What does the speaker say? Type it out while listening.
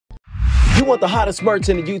You want the hottest merch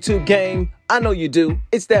in the YouTube game? I know you do.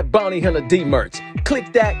 It's that Bounty Hunter D merch.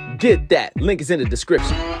 Click that, get that. Link is in the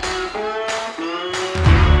description.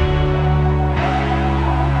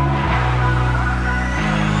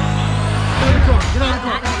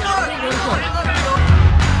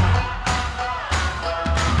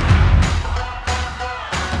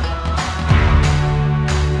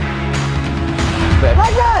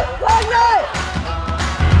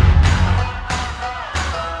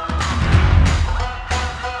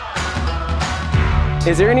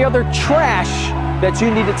 Is there any other trash that you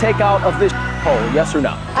need to take out of this hole? Yes or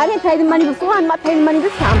no? I didn't pay the money before. I'm not paying the money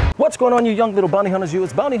this time. What's going on, you young little bounty hunters?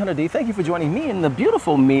 It's Bounty Hunter D. Thank you for joining me and the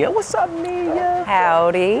beautiful Mia. What's up, Mia?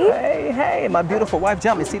 Howdy. Hey, hey, my beautiful wife,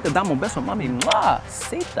 Jamisita. Damo beso, mami.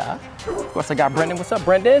 Sita. Of course, I got Brendan. What's up,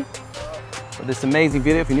 Brendan? For this amazing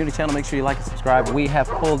video, if you're new to the channel, make sure you like and subscribe. We have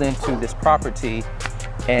pulled into this property,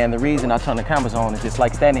 and the reason I turn the cameras on is just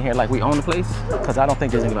like standing here like we own the place, because I don't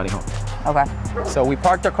think there's anybody home. Okay. So we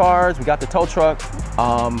parked our cars, we got the tow truck.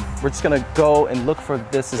 We're just gonna go and look for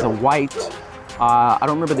this. Is a white, I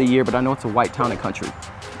don't remember the year, but I know it's a white Town and Country.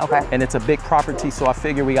 Okay. And it's a big property, so I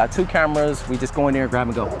figure we got 2 cameras. We just go in there, grab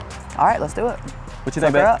and go. All right, let's do it. What you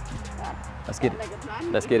think, babe? Let's get it.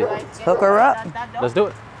 Let's get it. Hook her up. Let's do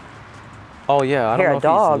it. Oh yeah, I don't know if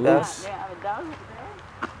dog, he's loose.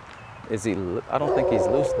 Is he? I don't think he's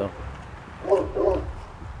loose though.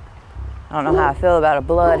 I don't know how I feel about a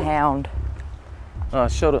bloodhound. Go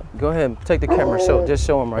ahead, take the camera. Just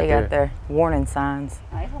show him right there. They got their warning signs.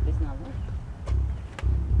 I hope it's not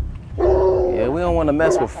loose. Yeah, we don't want to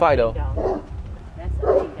mess with Fido. That's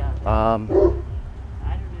a big dog. I don't know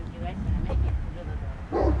if you guys gonna make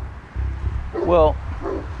it. Well,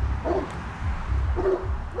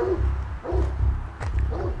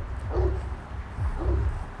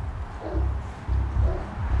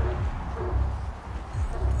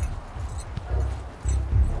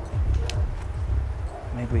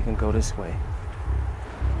 maybe we can go this way.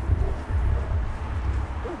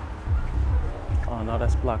 Oh no,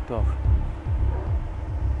 that's blocked off.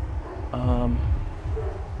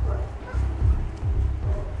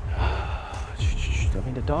 I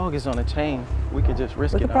mean, the dog is on a chain. We could just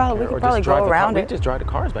risk it out here, we could probably go around it. We just drive the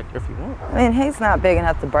cars back there if you want. I mean, he's not big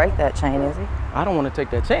enough to break that chain, is he? I don't want to take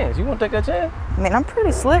that chance. You want to take that chance? I mean, I'm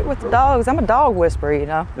pretty slick with the dogs. I'm a dog whisperer, you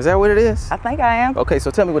know. Is that what it is? I think I am. Okay, so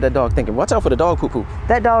tell me what that dog thinking. Watch out for the dog poo-poo.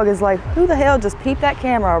 That dog is like, who the hell just peeped that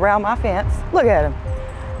camera around my fence? Look at him.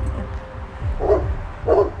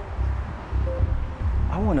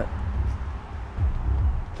 I want to...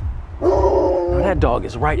 Oh, that dog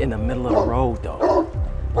is right in the middle of the road, though.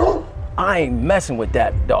 I ain't messing with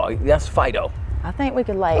that dog. That's Fido. I think we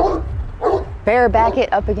could like bareback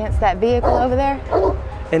it up against that vehicle over there.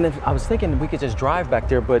 And if, I was thinking we could just drive back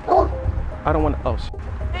there, but I don't want to... Oh,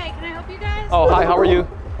 Hey, can I help you guys? oh, hi, how are you?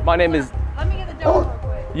 My name is... Let me get the dog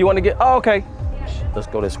real quick. You want to get... Oh, okay. Let's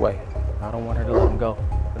go this way. I don't want her to let him go.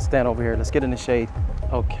 Let's stand over here. Let's get in the shade.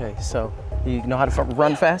 Okay, so you know how to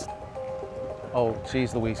run fast? Oh,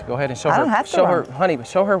 geez, Louise. Go ahead and show her. I don't have to show run. her, honey,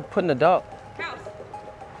 show her putting the dog. House.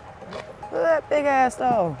 Look at that big ass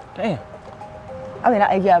dog. Damn. I mean,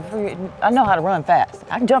 I know how to run fast.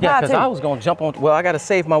 I can jump Yeah, high because too. I was going to jump on... Well, I got to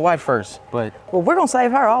save my wife first, but... Well, we're gonna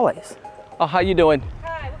save her always. Oh, how you doing?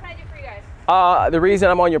 Hi, what can I do for you guys? The reason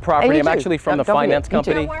I'm on your property, Hey, I'm you too. actually from the Don't forget, finance you too.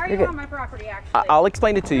 company. Why are You're you good. on my property, actually? I'll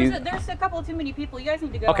explain it to you. There's a couple too many people. You guys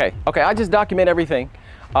need to go. Okay, I just document everything.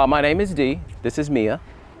 My name is Dee. This is Mia.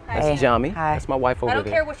 Hi. That's Jami. Hi. That's my wife over I don't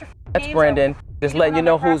there. care what your That's names Brendan. are. Just You letting you don't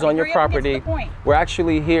know have my who's on your property. Hurry property. up and get to the point. We're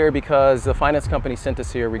actually here because the finance company sent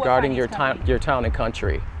us here regarding your finance company? your town and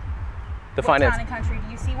country. The What finance. town and country?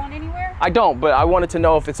 Do you see one anywhere? I don't, but I wanted to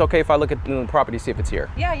know if it's okay if I look at the property, see if it's here.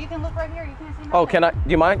 Yeah, you can look right here. You can't see nothing. Oh, can I? Do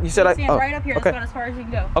you mind? You said I. Stand Oh, right up here. okay. That's about as far as you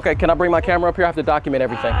can go. Okay, can I bring my camera up here? I have to document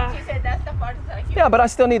everything. She said that's the farthest that I can. Yeah, but I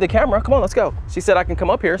still need the camera. Come on, let's go. She said I can come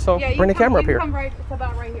up here, so Yeah, you bring the can camera up you here. can come right. It's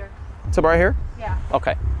about right here. So right here? Yeah.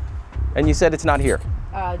 Okay. And you said it's not here.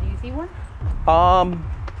 Do you see one? Um,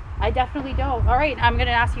 I definitely don't. All right, I'm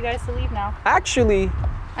gonna ask you guys to leave now. actually,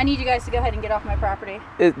 I need you guys to go ahead and get off my property.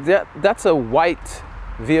 that's a white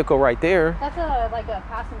vehicle right there. That's like a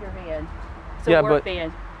passenger van. It's Yeah, a work but-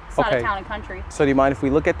 van. It's not okay. a town and country. So do you mind if we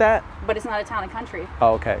look at that? But it's not a town and country.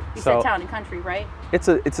 Oh, okay. You So said town and country, right? it's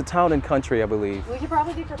a town and country, I believe. We should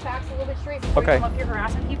probably get your facts a little bit straight before Okay. you come up here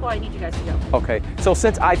harassing people. I need you guys to go. Okay. So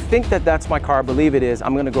since I think that that's my car, I believe it is,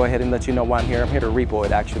 I'm gonna go ahead and let you know why I'm here. I'm here to repo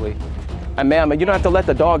it, actually. And ma'am, you don't have to let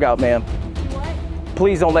the dog out, ma'am. What?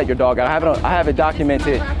 Please don't let your dog out. I have it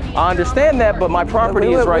documented. I understand that, but my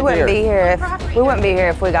property is right we wouldn't there. Be here if, we wouldn't be here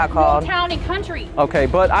if we got called. Town and country. Okay,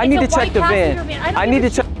 but I It's need a to check white the VIN. passenger van. I don't I give need a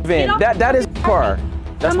to check shit. the VIN. Get off That the is the car.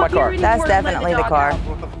 That's my car. That's definitely the car.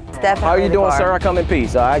 It's definitely How you the doing, car. sir? I come in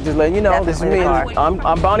peace. All right, just letting you know. This is me. Definitely the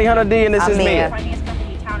I'm Bonnie Hunter D, and this I'm is Mia. Mia. Finance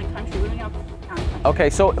company, town and country. We don't have town and country. Okay,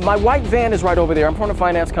 so my white van is right over there. I'm from a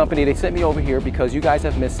finance company. They sent me over here because you guys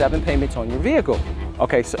have missed 7 payments on your vehicle.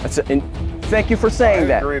 Okay, so and thank you for saying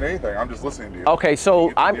that. I didn't agree to anything. I'm just listening to you. Okay,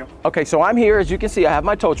 so I'm here. As you can see, I have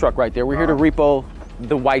my tow truck right there. We're here to repo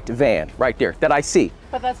the white van right there that I see.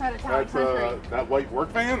 But that's not a town and That's country. that white work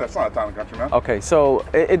van? That's not a town and country, man. Okay, so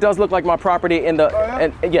it does look like my property in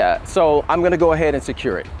the yeah? So I'm gonna go ahead and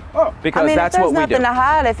secure it Oh. because I mean, that's if what there's we do. nothing to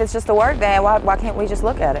hide, if it's just a work van, why can't we just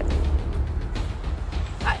look at it?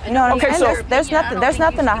 You know what Okay, I'm so- saying? There's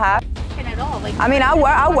nothing to hide. At all. Like, I mean, I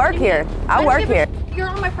work here. I work here. You're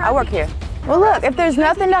on my property. I work here. Well, look, if there's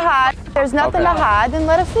nothing to hide, then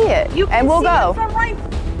let us see it, You can and we'll see go. it from right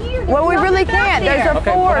here. Well, we There's really nothing back can't. There's there. a Okay,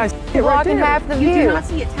 but I see forest it right blocking there. half the You do view. not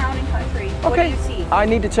see a town and country. What do Okay, you see? I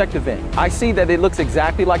need to check the VIN. I see that it looks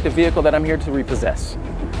exactly like the vehicle that I'm here to repossess.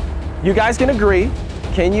 You guys can agree,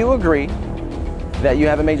 can you agree that you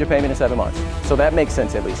have a major payment in 7 months? So that makes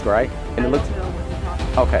sense at least, right? And I it looks, don't know what you're talking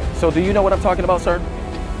about. okay, so do you know what I'm talking about, sir?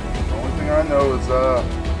 The only thing I know is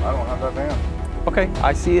I don't have that van. Okay,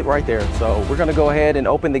 I see it right there. So we're gonna go ahead and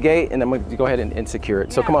open the gate and I'm gonna go ahead and secure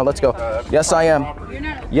it. So come on, let's go. Yes, I am. You're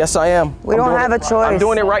not. Yes, I am. We I'm don't doing have a it. choice. I'm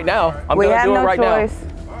doing it right now. I'm We gonna have do it no right choice.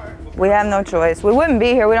 We have no choice. We wouldn't be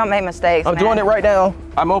here. We don't make mistakes. now. I'm doing it right now.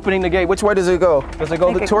 I'm opening the gate. Which way does it go? Does it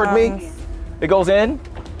go toward me? It goes in?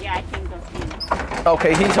 Yeah, I think that's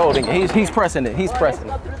Okay, he's holding it. He's pressing it. He's pressing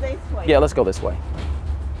it. Yeah, let's go this way.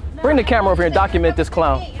 Bring the camera over here and document this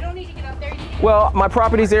clown. You don't need to get up there. You need Well, my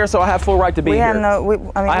property's there, so I have full right to be We here. have no. We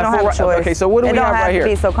don't have a choice. Okay, so what do we have right It here? don't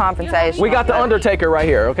have to be so confrontational. We got the Undertaker right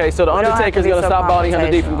here. Okay, so the We don't have to Undertaker's be gonna so stop Bonnie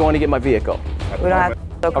Hunter D from confrontational. going to get my vehicle. We don't have to be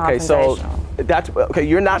so Okay, so confrontational. that's okay.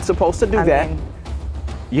 You're not supposed to do I that. mean,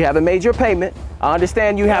 You have a major payment. I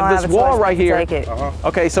understand you we have don't this a wall choice right but to here. take it.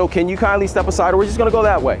 Okay, so can you kindly step aside, or we're just gonna go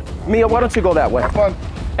that way? Mia, why don't you go that way? Fun.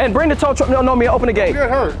 And bring the tow truck. No, Mia, open the gate. get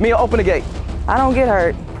hurt. Mia, open the gate. I don't get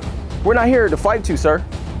hurt. We're not here to fight you, sir.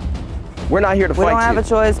 We're not here to We fight don't have you. a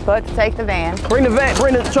choice but to take the van. Bring the van.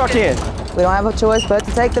 Bring the truck in. We don't have a choice but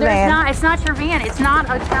to take the There's van. not. It's not your van. It's not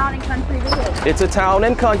a town and country vehicle. It's a town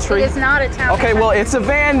and country. It is not a town. Okay, and well, country. it's a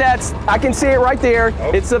van that's, I can see it right there.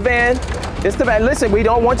 It's a van. It's the van. Listen, we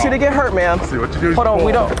don't want you to get hurt, ma'am. See what you do. Hold on,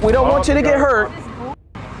 we don't want you to get hurt.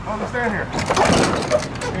 I'm stand here.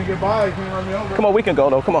 You can't get by. You can't run me over. Come on, we can go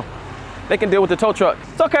though. Come on. They can deal with the tow truck.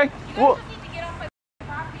 It's okay. Well,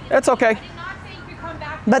 that's okay.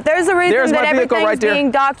 But there's a reason There's that my vehicle everything's right there.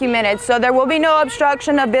 being documented, so there will be no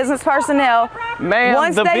obstruction of business personnel. Ma'am,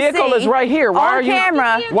 Once the they vehicle see is right here. Why on are you?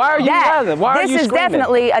 camera? Why are you that yelling? Why are you This is screaming?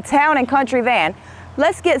 definitely a town and country van.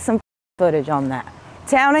 Let's get some footage on that.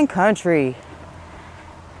 Town and country.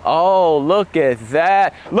 Oh, look at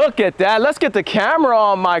that. Look at that. Let's get the camera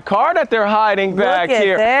on my car that they're hiding back at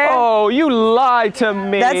here. that. Oh, you lied to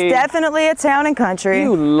me. That's definitely a town and country.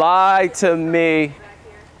 You lied to me.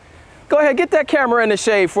 Go ahead, get that camera in the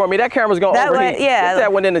shade for me. That camera's going That overheat. one, yeah. Get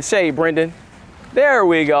that one in the shade, Brendan. There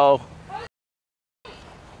we go.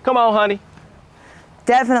 Come on, honey.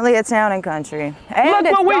 Definitely a town and country. And Look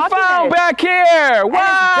it's what we found documented. back here. And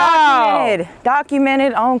Wow. it's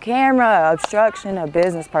documented on camera. Obstruction of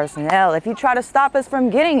business personnel. If you try to stop us from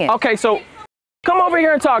getting it. Okay, so come over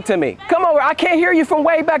here and talk to me. Come over. I can't hear you from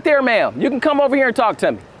way back there, ma'am. You can come over here and talk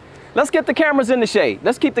to me. Let's get the cameras in the shade.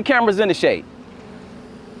 Let's keep the cameras in the shade.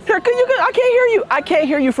 Here, I can't hear you. I can't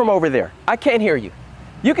hear you from over there. I can't hear you.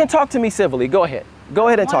 You can talk to me civilly. Go ahead. Go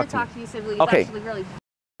ahead and I talk want to me. to talk to you civilly. Okay. It's actually really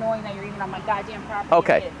annoying that you're even on my goddamn property.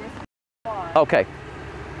 Okay. and get this far. Okay.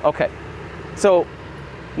 Okay. So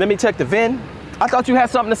let me check the VIN. I thought you had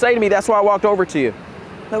something to say to me. That's why I walked over to you.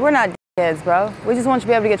 But we're not kids, bro. We just want you to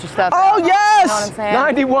be able to get your stuff Oh, out. yes! You know what I'm saying?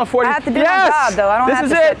 9140. I have to do yes! my job, though. I don't this have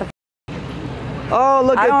is to it. shut the Oh,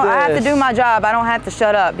 look at this. I have to do my job. I don't have to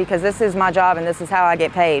shut up because this is my job and this is how I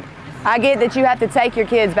get paid. I get that you have to take your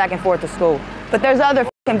kids back and forth to school, but there's other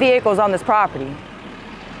fucking vehicles on this property.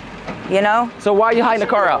 You know? So why are you hiding the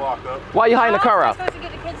car out? Why are you hiding the car out? I'm supposed to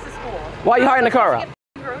get the kids to school. Why are you hiding the car out?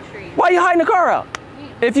 Groceries. Why are you hiding the car out?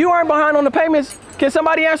 If you aren't behind on the payments, can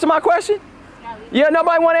somebody answer my question? Yeah,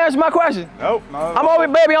 nobody want to answer my question. Nope. No.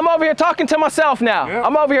 I'm over here talking to myself now. Yeah.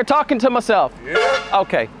 I'm over here talking to myself. Yeah.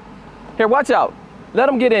 Okay. Here, watch out. Let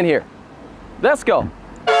them get in here. Let's go.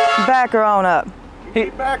 Back her on up.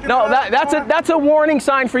 backing No, it up, that's a warning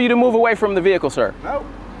sign for you to move away from the vehicle, sir. Nope.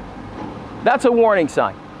 That's a warning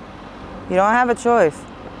sign. You don't have a choice.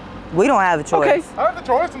 We don't have a choice. Okay. I have the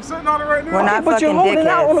choice. I'm sitting on it right now. We're not But you're fucking holding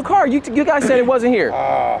out on the dickheads. car. You guys said it wasn't here.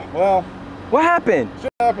 Well, What happened? shit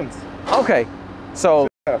happens. Okay. So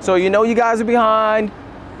you know you guys are behind.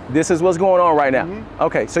 This is what's going on right now.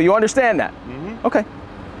 Okay, so you understand that? Okay.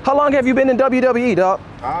 How long have you been in WWE, dog?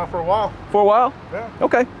 For a while. For a while? Yeah.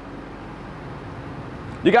 Okay.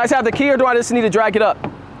 You guys have the key, or do I just need to drag it up?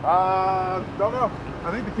 Don't know.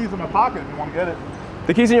 I think the key's in my pocket if you want to get it.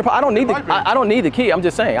 The key's in your pocket? I don't need I don't need the key. I'm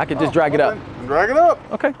just saying I could just drag it up. Drag it up.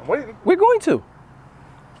 Okay. I'm waiting. We're going to.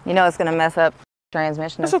 You know it's gonna mess up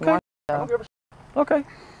transmission. That's okay. So. Okay.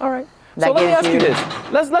 All right. That so let me gives ask you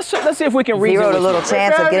this. Let's see if we can reason Zeroed a with little you.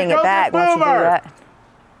 chance of getting it back once you do that.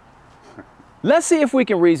 Let's see if we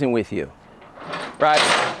can reason with you. Right?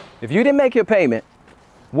 If you didn't make your payment,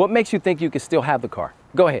 what makes you think you can still have the car?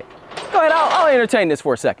 Go ahead. Go ahead. I'll entertain this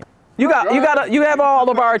for a second. You have all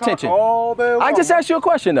of our attention. All day long. I just asked you a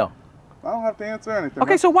question though. I don't have to answer anything.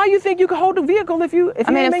 Okay, so why do you think you can hold the vehicle if you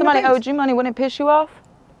I mean, if somebody owed you money, wouldn't it piss you off?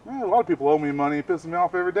 Yeah, a lot of people owe me money. It pisses me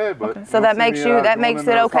off every day. But So that makes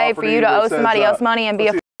it okay for you to owe somebody else money and be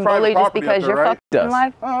a bully just because you're fucked in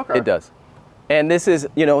life? Oh, okay. It does. And this is,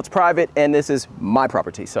 it's private, and this is my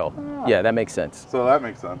property. So, yeah, that makes sense. So that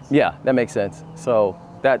makes sense. Yeah, that makes sense. So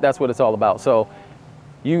that's what it's all about. So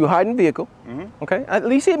you hide in the vehicle, okay? At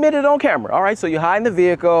least he admitted it on camera. All right, so you hide in the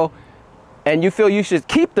vehicle, and you feel you should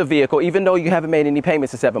keep the vehicle even though you haven't made any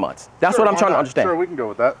payments in 7 months. That's what I'm trying to understand. Sure, we can go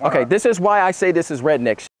with that. Okay, this is why I say this is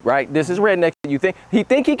redneck shit, right? This is redneck shit. You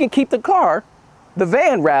think he can keep the car, the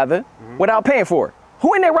van rather, without paying for it.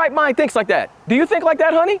 Who in their right mind thinks like that? Do you think like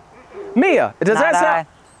that, honey? Mia, does that sound?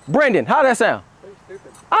 Brendan, how does that sound?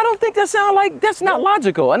 I don't think that's not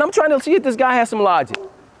logical. And I'm trying to see if this guy has some logic.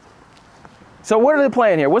 So what are they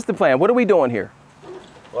playing here? What's the plan? What are we doing here?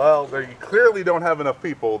 Well, you clearly don't have enough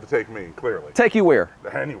people to take me, clearly. Take you where?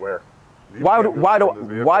 Anywhere. Why do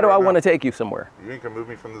I want to take you somewhere? You ain't gonna move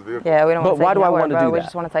me from this vehicle. Yeah, we don't want to take why do I want to do We that?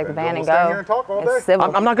 just want to take the van and We'll stand here go. and talk all day. It's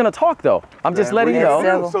civil. I'm not going to talk though. I'm just letting you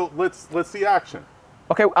know. So let's see action.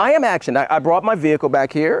 Okay, I am action. I brought my vehicle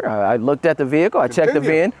back here. I looked at the vehicle. I checked the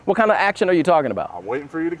VIN. What kind of action are you talking about? I'm waiting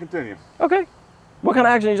for you to continue. Okay. What kind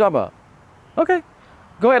of action are you talking about? Okay.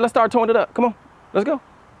 Go ahead. Let's start towing it up. Come on. Let's go.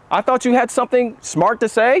 I thought you had something smart to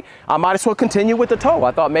say. I might as well continue with the tow.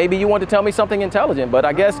 I thought maybe you wanted to tell me something intelligent, but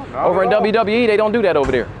I guess over in WWE, they don't do that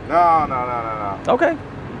over there. No. Okay.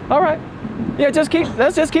 All right. Yeah,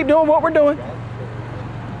 let's just keep doing what we're doing.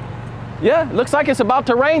 Yeah, looks like it's about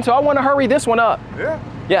to rain, so I want to hurry this one up. Yeah.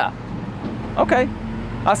 Yeah. Okay.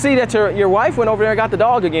 I see that your wife went over there and got the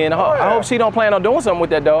dog again. I hope she don't plan on doing something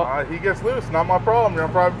with that dog. He gets loose. Not my problem. You're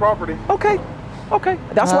on private property. Okay. Okay.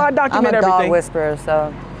 That's why I document everything. I'm a dog whisperer,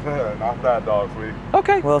 so. Not that dog, sweetie.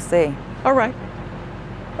 Okay. We'll see. All right.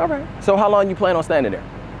 All right. So how long you plan on standing there?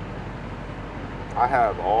 I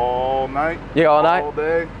have all night. Yeah, all night? All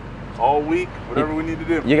day. All week, whatever we need to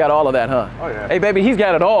do. You got all of that, huh? Oh, yeah. Hey, baby, he's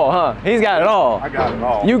got it all, huh? He's got it all. I got it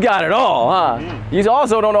all. You got it all, huh? You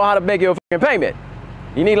also don't know how to make your fucking payment.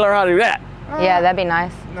 You need to learn how to do that. Yeah, that'd be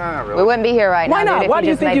nice. Nah, not really. We wouldn't be here right Why now. not? Dude, Why do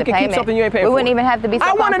you think you can keep something you ain't paying for? We wouldn't even have to be so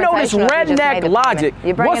I want to know this redneck logic.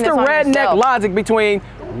 What's the redneck logic between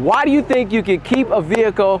why do you think you can keep a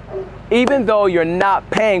vehicle even though you're not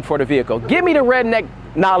paying for the vehicle? Give me the redneck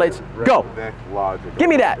knowledge. Go. Redneck logic. Give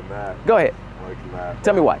me that. Go ahead. Like that.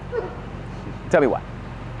 Tell me why. Tell me why.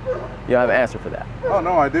 You don't have an answer for that. Oh,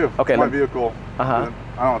 no, I do. Okay. My vehicle. Uh-huh. I don't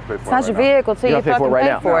have to pay for it. It's not your vehicle till you fucking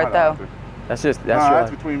pay for it, though.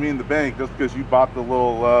 That's between me and the bank. Just because you bought the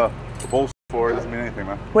little bullshit for it doesn't mean anything,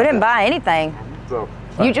 man. We didn't buy anything. So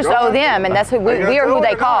you just owe them, and that's who we are. Who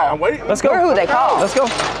they call? I'm waiting. Let's go. We're who they call. Let's go.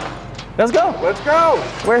 Let's go. Let's go.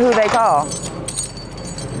 We're who they call.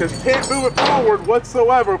 Because you can't move it forward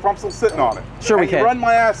whatsoever if I'm still sitting on it. Sure we can. You run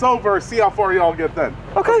my ass over, see how far y'all get then.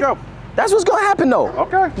 Okay. Let's go. That's what's gonna happen though.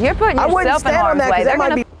 Okay. You're putting yourself in harm's way. They're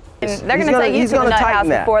gonna take you to the nut house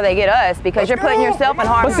before they get us because you're putting yourself in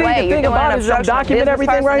harm's way. You're doing an obstruction of business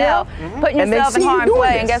personnel, putting yourself in harm's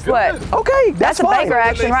way, and guess what? Okay, that's a Baker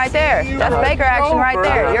action right there. That's Baker action right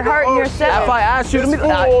there. You're hurting yourself. If I ask you to This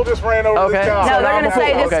fool just ran over the car. No, they're gonna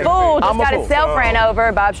say this fool just got itself ran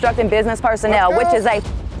over by obstructing business personnel, which is a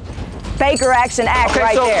Baker action act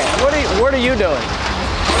right there. What are you doing?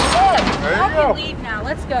 Look, y'all can leave now.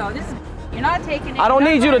 Let's go. This is. You're not taking it. I don't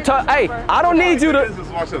need you to touch. Hey, I don't need you to.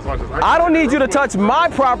 Watch this. I don't need you to touch my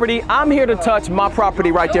property. I'm here to touch my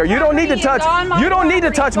property right there. You don't need to touch. You don't need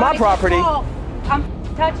to touch my property. I'm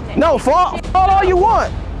touching it. No, fall all you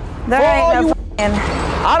want. There ain't no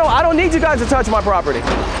I don't need you guys to touch my property.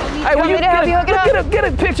 Hey, will you get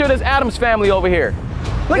a picture of this Adams family over here?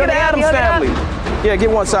 Look at the Adams family. Yeah,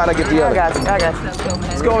 get one side, I get the other. I got you.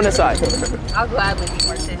 Let's go on this side. I'll gladly be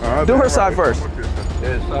more attention. Do her side first.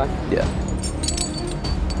 Yeah.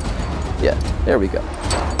 Yeah, there we go.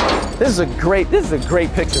 This is a great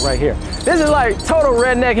picture right here. This is like total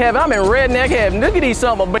redneck heaven. I'm in redneck heaven. Look at these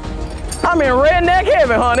summer bitches. I'm in redneck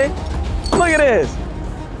heaven, honey. Look at this.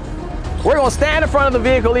 We're gonna stand in front of the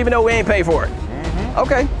vehicle even though we ain't paid for it.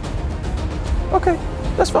 Okay. Okay,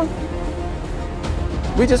 that's fine.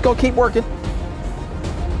 We just gonna keep working.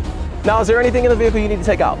 Now, is there anything in the vehicle you need to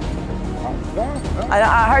take out?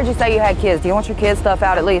 I heard you say you had kids. Do you want your kids' stuff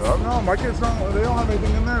out at least? No, my kids don't. They don't have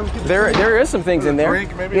anything in there. There is some things in there. You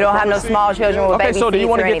don't have no small children with baby seats or anything? Okay, so do you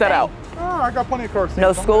want to get that out? Oh, I got plenty of car seats.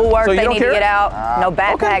 No schoolwork So they need to get out? No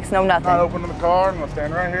backpacks, no nothing? Not opening the car. I'm going to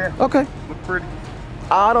stand right here. Okay. Look pretty.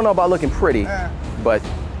 I don't know about looking pretty, but...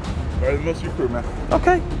 Better than most of your crew, man.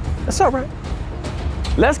 Okay, that's all right.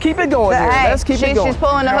 Let's keep it going here. Hey, Let's keep it going. She's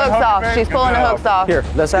pulling the hooks off. She's pulling the hooks off. Here,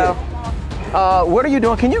 let's go. What are you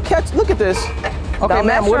doing? Can you catch? Look at this. Okay,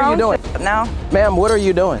 ma'am, what are you doing? Now? Ma'am, what are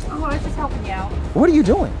you doing? Oh, I was just helping you out. What are you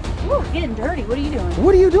doing? Ooh, getting dirty. What are you doing?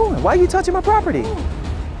 What are you doing? Why are you touching my property? It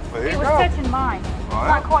was touching mine.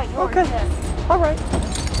 Not quite yours. Okay. Yes. All right.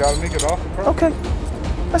 Gotta make it off the property.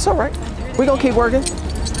 Okay. That's all right. We're going to keep working.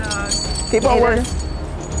 Keep on working.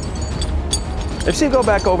 If she go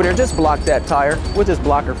back over there, just block that tire. We'll just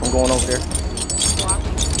block her from going over there.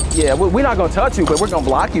 Yeah, we're not going to touch you, but we're going to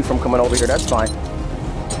block you from coming over here. That's fine.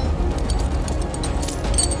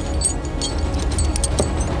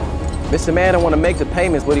 Mr. Man don't want to make the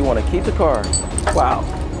payments, but he want to keep the car. Wow.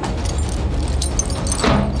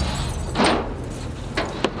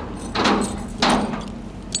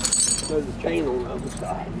 There's a chain on the other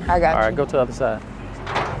side. I got you. All right, go to the other side.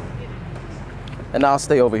 And I'll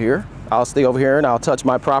stay over here. I'll stay over here and I'll touch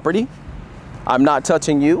my property. I'm not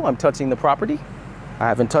touching you, I'm touching the property. I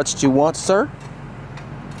haven't touched you once, sir.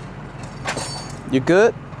 You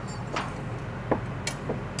good?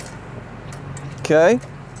 Okay.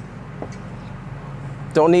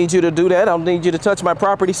 Don't need you to do that. I don't need you to touch my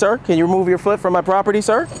property, sir. Can you remove your foot from my property,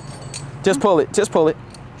 sir? Just pull it, just pull it.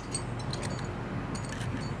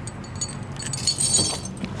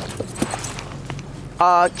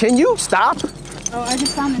 Can you stop? Oh, I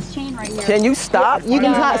just found this chain right here. Can you stop? You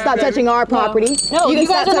can stop touching our property. No, you can you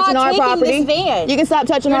guys stop are touching not our taking property. this van. You can stop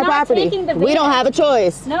touching You're our not property. taking the We van. don't have a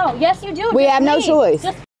choice. No, yes you do. We Just have no leave. choice.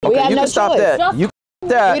 Just We have you no can stop choice. that. You can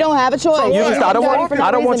that. We don't have a choice. You can stop.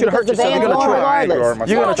 I don't want you to hurt yourself. You're gonna trip.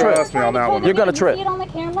 You're gonna trip. Trust me on that one. You're gonna trip. See it on the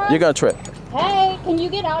camera? You're gonna trip. Hey, can you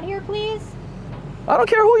get out here, please? I don't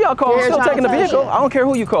care who y'all call. I'm You're still trying taking the to touch vehicle. it. I don't care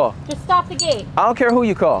who you call. Just stop the gate. I don't care who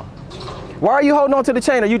you call. Why are you holding on to the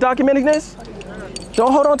chain? Are you documenting this?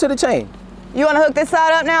 Don't hold on to the chain. You want to hook this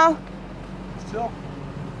side up now? Still.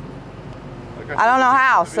 I don't know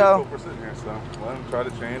how, so. We're sitting here, so let them try to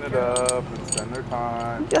chain it up and spend their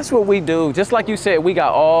time. That's what we do. Just like you said, we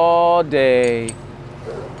got all day.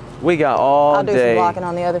 We got all I'll do day. some blocking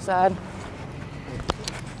on the other side.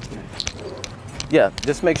 Yeah,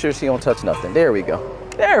 just make sure she don't touch nothing. There we go.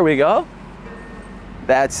 There we go.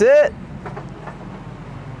 That's it.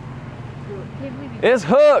 It's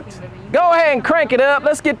hooked. Go ahead and crank it up.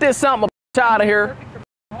 Let's get this something out of here.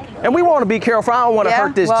 And we want to be careful. I don't want to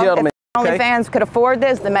hurt this gentleman. If Okay? OnlyFans could afford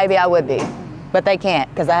this, then maybe I would be. But they can't,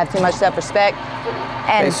 because I have too much self-respect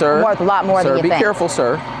and Hey, sir. I'm worth a lot more Sir, than you be think. careful,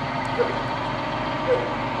 sir.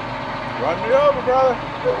 Run me over, brother.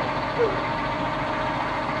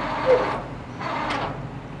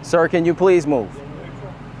 Sir, can you please move?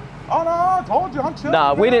 Oh no, I told you, I'm chilling.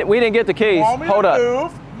 Nah, we didn't get the keys. Want me Hold to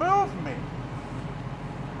up. Move me.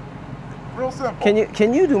 Real simple.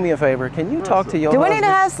 Can you do me a favor? Can you talk to your Do we husband? need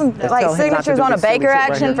to have some Tell like him not to signatures do on a this silly Baker shit right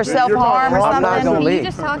action here. for You're self-harm or talking I'm not something? gonna Can leave. you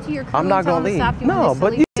just talk to your crew I'm not and tell gonna them to leave. stop doing No, this but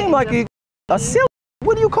silly you thing? seem like you a silly.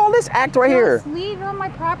 What do you call this act right here? Just leave. You're on my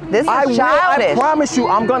property. This I is will. I childish. promise you,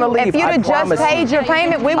 I'm gonna leave. If you'd I have just promise you. paid your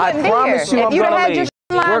payment, we wouldn't be here. promise you If I'm you'd have gonna had your leave.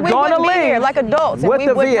 line, We're we gonna wouldn't be here leave like adults, and with we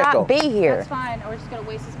the would vehicle. not be here. That's fine. We're just gonna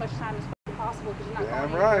waste as much time as possible because you're not Damn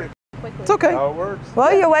going right. quickly. It's okay. How it works.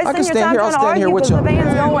 Well, you're I wasting can your stand time here. I'll trying to stand here argue with because the you.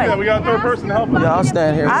 van's Yeah, going. we got a third person to help us. Yeah, I'll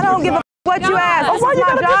stand here. I don't give a what you ask. Oh, This why is you my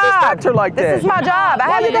gotta job. disrespect her like that? This is my job. I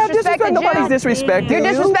Why haven't you gotta disrespect? disrespected Nobody's you. disrespecting You're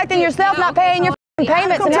you. disrespecting yourself, not paying your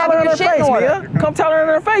payments Come and tell her having in her your shit face, in order. Mia. Come tell her in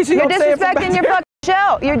her face. You You're don't say it from disrespecting back your there. fucking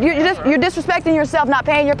self. You're disrespecting yourself, not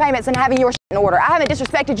paying your payments and having your shit in order. I haven't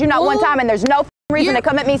disrespected you not one time, and there's no reason to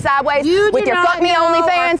come at me sideways with your fuck me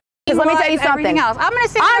OnlyFans. Because let me tell you something. Else. I'm gonna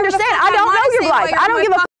say I understand. I don't know your life. I don't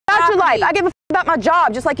give a fuck about your life. I give a fuck about my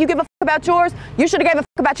job, just like you give a fuck about yours. You should have gave a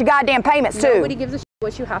fuck about your goddamn payments too. Nobody gives a shit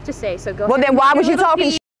what you have to say. So go. Well, ahead then and why make was your you little talking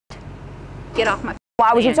piece. Get off my.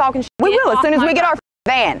 Why was you van. talking shit? We Get will as off soon as my we get our property.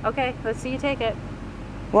 van. Okay, let's see you take it.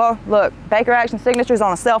 Well, look, Baker Action signatures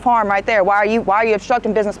on a self-harm right there. Why are you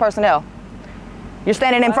obstructing business personnel? You're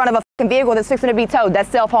standing in front of a vehicle that's fixing to be towed. That's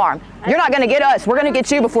self-harm. You're not going to get us. We're going to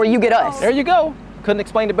get you before you get us. There you go. Couldn't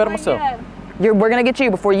explain it better myself. We're going to get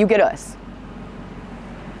you before you get us.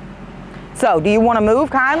 So, do you want to move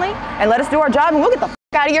kindly and let us do our job, and we'll get the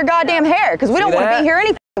out of your goddamn hair, because we don't want to be here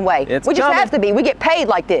any way. We just have to be. We get paid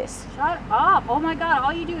like this. Shut up. Oh my God.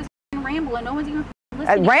 All you do is ramble and no one's even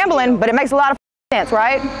listening. Rambling, but it makes a lot of sense,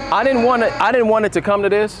 right? I didn't want it to come to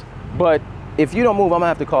this, but if you don't move, I'm gonna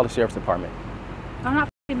have to call the sheriff's department. I'm not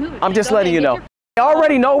moving. I'm just letting you know. They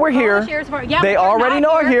already know we're here. Yeah, they already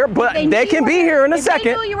know we're here, but they can be here in a second.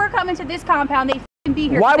 If they knew you were coming to this compound, they can be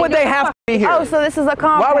here. Why would they have to be here? Oh, so this is a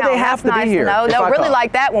compound. Why would they have to be here? No, they'll really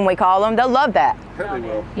like that when we call them. They'll love that.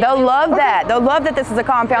 They'll love that. They'll love that this is a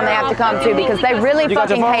compound they have to come to, because they really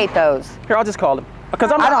fucking hate those. Here, I'll just call them.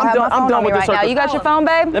 Because I'm done with this right now. You got your phone,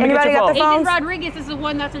 babe? Anybody got their phones? Agent Rodriguez is the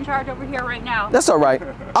one that's in charge over here right now. That's all right.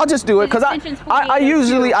 I'll just do it, because I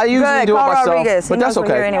usually do it myself. Rodriguez. But that's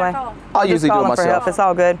okay. Anyway. I'll usually do it myself. It's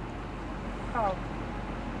all good.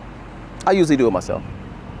 I usually do it myself.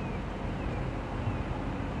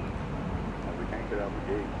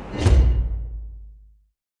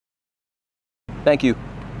 Thank you.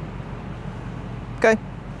 Okay.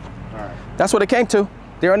 All right. That's what it came to.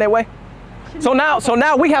 They're on their way. So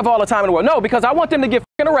now we have all the time in the world. No, because I want them to get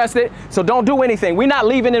arrested. So don't do anything. We're not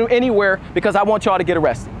leaving anywhere, because I want y'all to get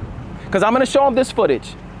arrested. Because I'm going to show them this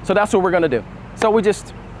footage. So that's what we're going to do. So we just,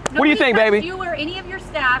 what do you think, baby? You or any of your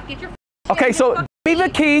staff, get your. Okay, so give me the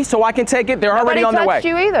key so I can take it. They're already on their way. Nobody's touched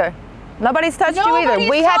you either. Nobody's touched you either.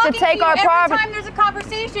 We have to take our property. Every time there's a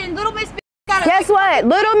conversation, Little Miss got Guess what?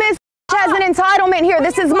 Little Miss has an entitlement here.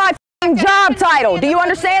 This is my job title. Do you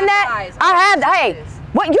understand that? Hey,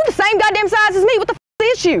 what? You the same goddamn size as me. What the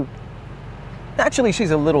the issue? Actually,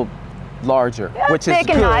 she's a little larger, which is thick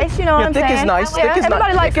and good. nice, you know what I'm saying? Thick is nice. Thick is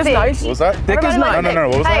everybody likes thick. Thick is nice. What was that? Thick is nice. No.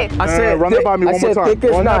 What was that? I said, run that by me one more time.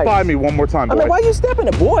 Run that by me one more time, boy. I mean, why you stepping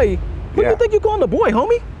a boy? What do you think you're calling the boy,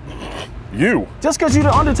 homie? You. Just because you're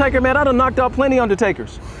the Undertaker, man, I done knocked out plenty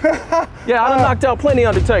Undertakers. Yeah, I done knocked out plenty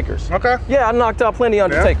Undertakers. Okay. Yeah, I knocked out plenty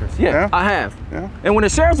Undertakers. Yeah, I have. Yeah. And when the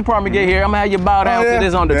sheriff's department get here, I'm gonna have you bow down to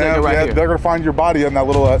this Undertaker right here. They're gonna find your body in that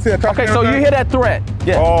little. Okay, so you hear that threat?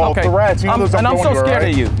 Yeah. Oh, okay. threats. You know those and I'm so scared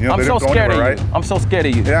of you. I'm so scared of you. Right? I'm so scared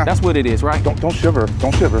of you. Yeah. That's what it is, right? Don't shiver.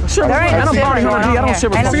 Don't shiver. Sure. There ain't no shivering going on. I don't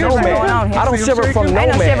shiver from no man. I don't shiver from no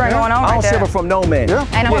man. Ain't no shivering going on I right don't there. shiver from no man.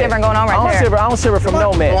 Ain't no shivering going on right there. I don't shiver from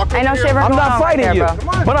no man. Ain't no shivering I'm going not on right fighting there, you.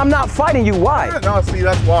 bro. But I'm not fighting you. Why? No, see,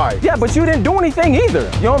 that's why. Yeah, but you didn't do anything either.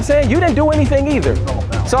 You know what I'm saying? You didn't do anything either.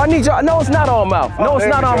 So I need y'all. No, it's not all mouth. No, it's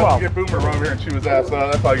not all mouth. Get Boomer over here and chew his ass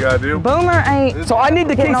out. That's all you gotta do. Boomer ain't. So I need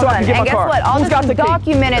the key so I can get my car. And guess what? All this is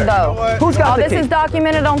documented though. Who's got the key? All this is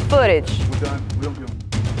documented on footage. We're done. We don't do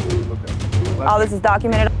it. All this is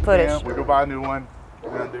documented on footage. Yeah, we go buy a new one.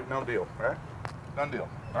 No deal, right? Done deal.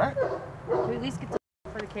 All right? Do we at least get the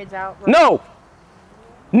for the kids out? No.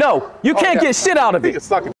 No. You can't get shit out of it.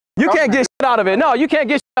 You can't get shit out of it. No, you can't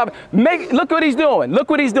get shit out of it. Look what he's doing. Look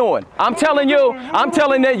what he's doing. I'm telling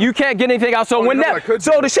that you can't get anything out. So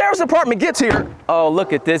so the sheriff's department gets here. Oh,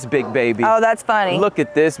 look at this big baby. Oh, that's funny. Look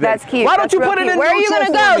at this baby. That's cute. Why don't you put it in neutral? Where are you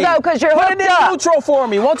gonna go though? Because you're hooked up. Put it in neutral for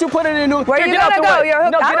me. Won't you put it in neutral? Where are you gonna go? You're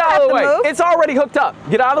hooked up. No, get out of the way. It's already hooked up.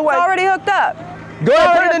 Get out of the way. It's already hooked up. Go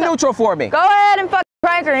ahead, put it in neutral for me. Go ahead and fucking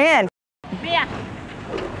crank her in. Yeah.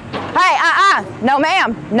 Hey, no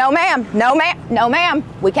ma'am, no ma'am, no ma'am, no ma'am.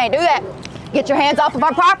 We can't do that. Get your hands off of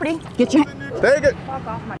our property. Get your Take it. Fuck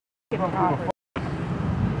off my property.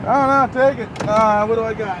 No, take it. What do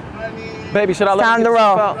I got? Baby, should I let time her to get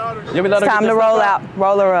roll. out? You let her It's time get to this roll stuff out.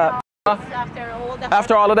 Roll her up.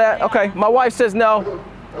 After all of that? Okay, my wife says no.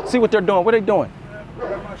 See what they're doing. What are they doing?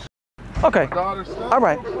 Okay. All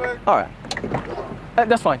right. All right.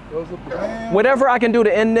 That's fine. Whatever I can do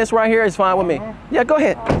to end this right here is fine with me. Yeah, go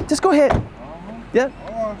ahead. Just go ahead. Yeah.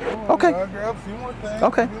 Okay.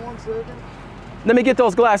 Okay. Let me get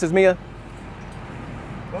those glasses, Mia.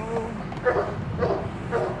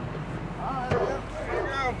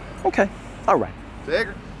 Okay. All right. Take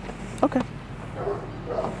her. Okay.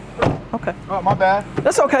 Okay. Oh, my bad.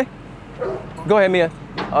 That's okay. Go ahead, Mia.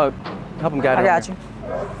 Help him guide her. I got you.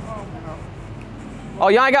 Oh,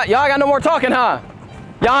 y'all got no more talking, huh?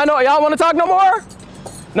 Y'all want to talk no more?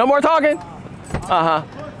 No more talking? Uh-huh.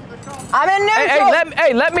 I'm in neutral.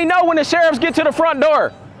 Hey, let me know when the sheriffs get to the front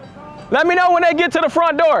door. Let me know when they get to the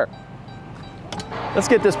front door. Let's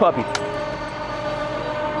get this puppy.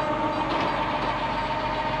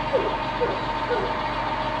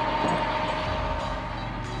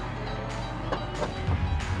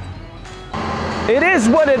 It is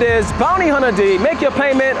what it is. Bounty Hunter D. Make your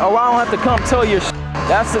payment or I don't have to come tell your shit.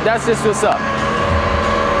 That's just what's up.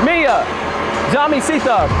 Mia, Tommy,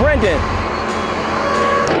 Sita, Brendan.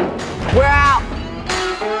 We're out.